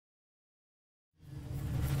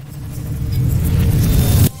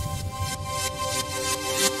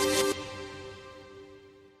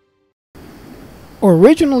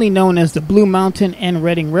Originally known as the Blue Mountain and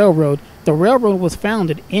Reading Railroad, the railroad was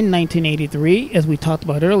founded in 1983, as we talked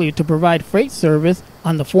about earlier, to provide freight service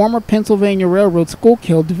on the former Pennsylvania Railroad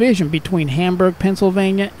Schuylkill division between Hamburg,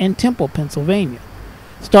 Pennsylvania and Temple, Pennsylvania.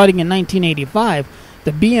 Starting in 1985,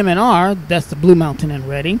 the BM&R, that's the Blue Mountain and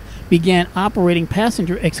Reading, began operating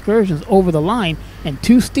passenger excursions over the line, and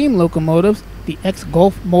 2 steam locomotives, the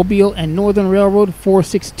ex-Gulf Mobile and Northern Railroad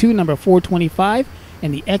 462 number 425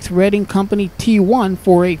 and the ex-Reading Company T1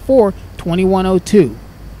 484 2102.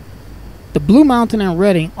 The Blue Mountain and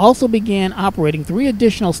Reading also began operating 3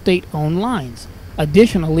 additional state-owned lines.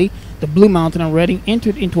 Additionally, the Blue Mountain and Reading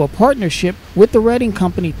entered into a partnership with the Reading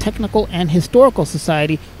Company Technical and Historical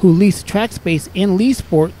Society, who leased track space in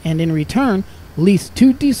Leesport and in return leased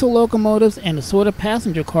 2 diesel locomotives and assorted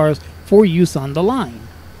passenger cars for use on the line.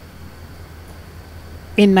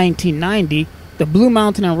 In 1990, the Blue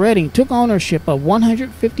Mountain and Reading took ownership of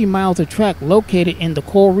 150 miles of track located in the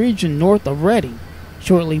coal region north of Reading.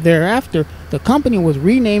 Shortly thereafter, the company was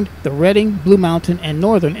renamed the Reading, Blue Mountain and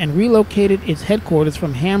Northern and relocated its headquarters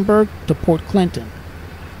from Hamburg to Port Clinton.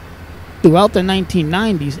 Throughout the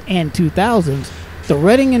 1990s and 2000s, the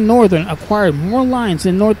Reading and Northern acquired more lines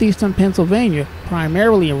in northeastern Pennsylvania,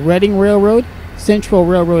 primarily Reading Railroad, Central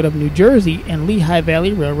Railroad of New Jersey, and Lehigh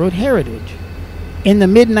Valley Railroad Heritage. In the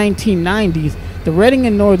mid-1990s, the Reading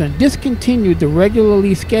and Northern discontinued the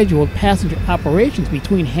regularly scheduled passenger operations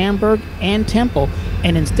between Hamburg and Temple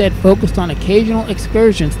and instead focused on occasional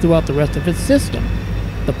excursions throughout the rest of its system.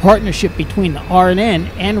 The partnership between the R&N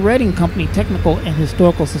and Reading Company Technical and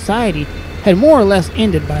Historical Society had more or less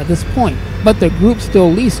ended by this point, but the group still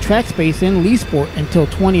leased track space in Leesport until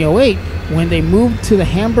 2008, when they moved to the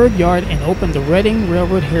Hamburg Yard and opened the Reading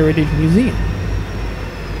Railroad Heritage Museum.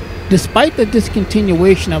 Despite the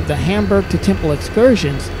discontinuation of the Hamburg to Temple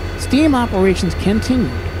excursions, steam operations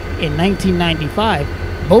continued. In 1995,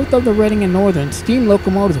 both of the Reading and Northern steam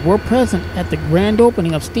locomotives were present at the grand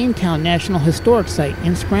opening of Steamtown National Historic Site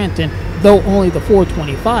in Scranton, though only the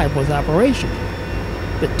 425 was operational.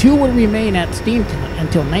 The 2 would remain at Steamtown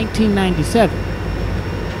until 1997.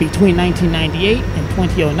 Between 1998 and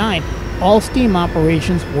 2009, all steam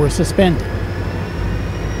operations were suspended.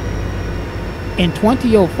 In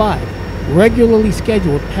 2005, regularly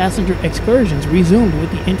scheduled passenger excursions resumed with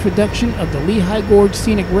the introduction of the Lehigh Gorge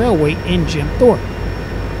Scenic Railway in Jim Thorpe.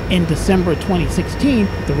 In December 2016,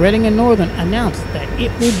 the Reading and Northern announced that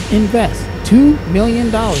it would invest $2 million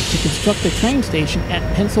to construct a train station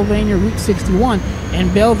at Pennsylvania Route 61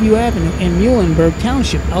 and Bellevue Avenue in Muhlenberg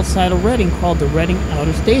Township outside of Reading, called the Reading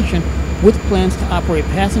Outer Station, with plans to operate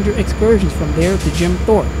passenger excursions from there to Jim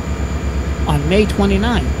Thorpe. On May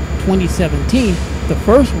 29, 2017, the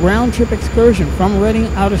first round-trip excursion from Reading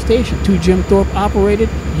Outer Station to Jim Thorpe operated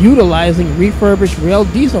utilizing refurbished rail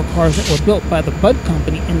diesel cars that were built by the Budd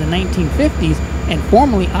Company in the 1950s and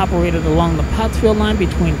formerly operated along the Pottsville line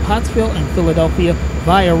between Pottsville and Philadelphia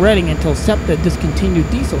via Reading until SEPTA discontinued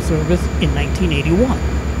diesel service in 1981.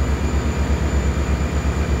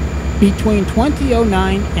 Between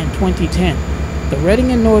 2009 and 2010, the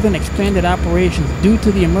Reading and Northern expanded operations due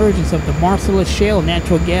to the emergence of the Marcellus Shale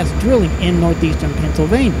natural gas drilling in northeastern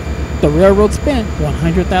Pennsylvania. The railroad spent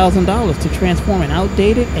 $100,000 to transform an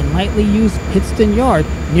outdated and lightly used Pittston Yard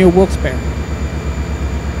near Wilkes-Barre.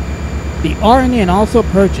 The R&N also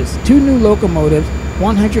purchased 2 new locomotives,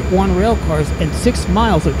 101 rail cars, and 6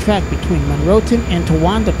 miles of track between Monroeton and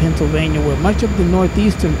Towanda, Pennsylvania, where much of the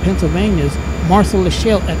northeastern Pennsylvania's Marcellus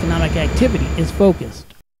Shale economic activity is focused.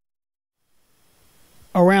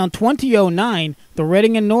 Around 2009, the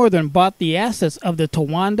Reading and Northern bought the assets of the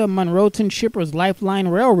Towanda-Monroeton Shippers Lifeline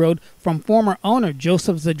Railroad from former owner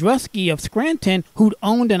Joseph Zadrusky of Scranton, who'd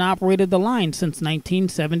owned and operated the line since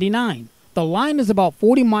 1979. The line is about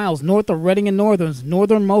 40 miles north of Reading and Northern's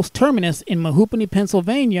northernmost terminus in Mahoupany,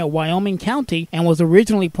 Pennsylvania, Wyoming County, and was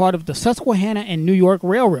originally part of the Susquehanna and New York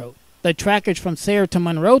Railroad. The trackage from Sayre to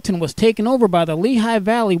Monroeton was taken over by the Lehigh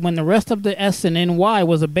Valley when the rest of the S&NY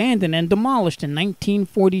was abandoned and demolished in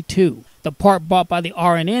 1942. The part bought by the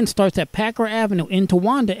R&N starts at Packer Avenue in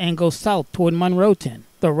Towanda and goes south toward Monroeton.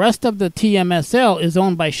 The rest of the TMSL is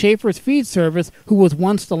owned by Schaefer's Feed Service, who was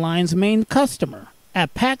once the line's main customer.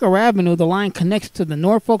 At Packer Avenue, the line connects to the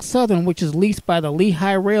Norfolk Southern, which is leased by the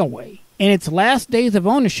Lehigh Railway. In its last days of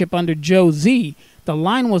ownership under Joe Z., the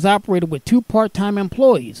line was operated with 2 part-time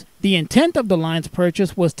employees. The intent of the line's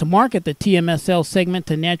purchase was to market the TMSL segment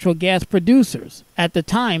to natural gas producers. At the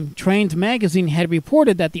time, Trains magazine had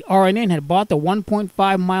reported that the R&N had bought the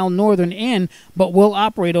 1.5-mile northern end, but will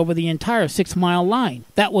operate over the entire 6-mile line.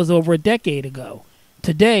 That was over a decade ago.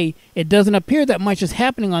 Today, it doesn't appear that much is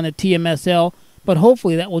happening on the TMSL, but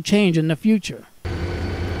hopefully that will change in the future.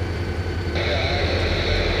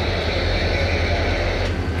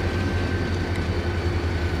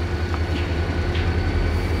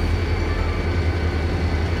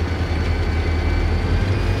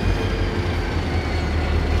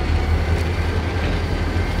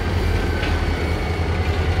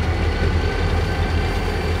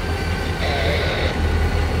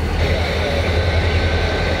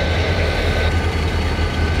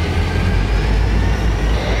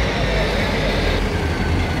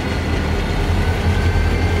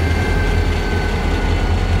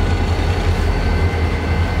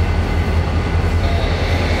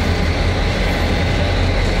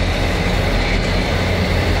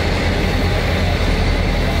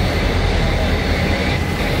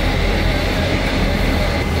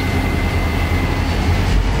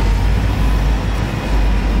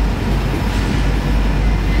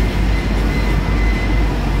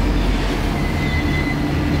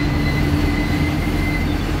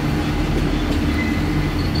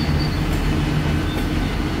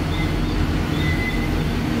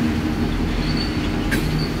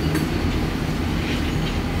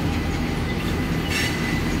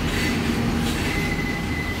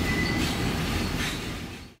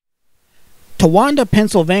 Towanda,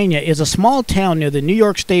 Pennsylvania is a small town near the New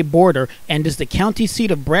York State border and is the county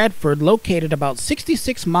seat of Bradford, located about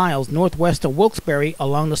 66 miles northwest of Wilkes-Barre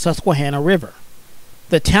along the Susquehanna River.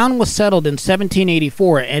 The town was settled in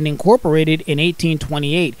 1784 and incorporated in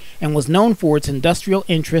 1828 and was known for its industrial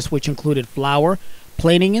interests, which included flour,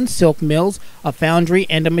 planing and silk mills, a foundry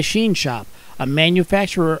and a machine shop, a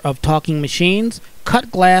manufacturer of talking machines,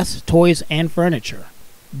 cut glass, toys, and furniture.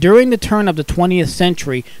 During the turn of the 20th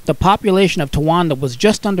century, the population of Towanda was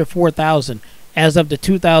just under 4,000. As of the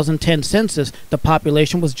 2010 census, the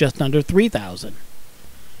population was just under 3,000.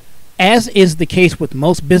 As is the case with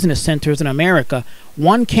most business centers in America,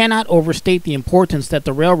 one cannot overstate the importance that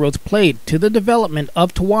the railroads played to the development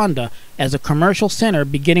of Towanda as a commercial center,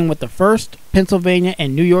 beginning with the first Pennsylvania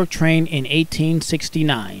and New York train in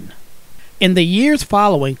 1869. In the years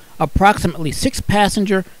following, approximately 6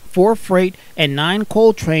 passenger, 4 freight, and 9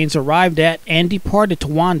 coal trains arrived at and departed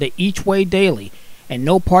Towanda each way daily, and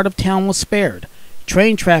no part of town was spared.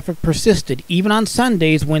 Train traffic persisted even on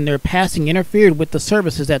Sundays when their passing interfered with the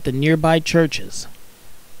services at the nearby churches.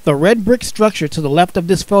 The red brick structure to the left of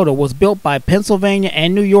this photo was built by Pennsylvania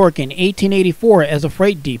and New York in 1884 as a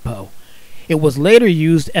freight depot. It was later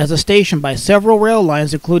used as a station by several rail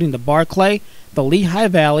lines, including the Barclay, the Lehigh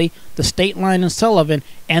Valley, the State Line in Sullivan,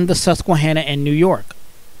 and the Susquehanna in New York.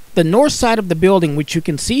 The north side of the building, which you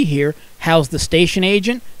can see here, housed the station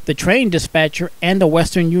agent, the train dispatcher, and a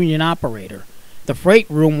Western Union operator. The freight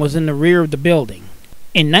room was in the rear of the building.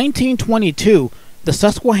 In 1922, the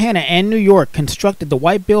Susquehanna and New York constructed the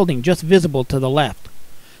white building just visible to the left.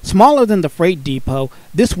 Smaller than the freight depot,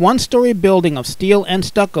 this one-story building of steel and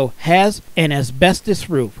stucco has an asbestos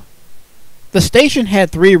roof. The station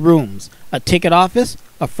had 3 rooms, a ticket office,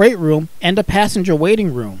 a freight room, and a passenger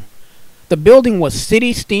waiting room. The building was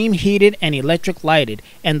city steam heated and electric lighted,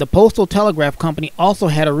 and the Postal Telegraph Company also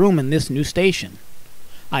had a room in this new station.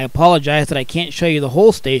 I apologize that I can't show you the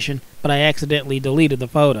whole station, but I accidentally deleted the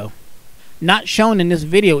photo. Not shown in this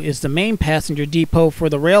video is the main passenger depot for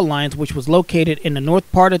the rail lines, which was located in the north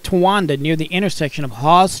part of Towanda near the intersection of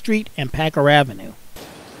Hawes Street and Packer Avenue.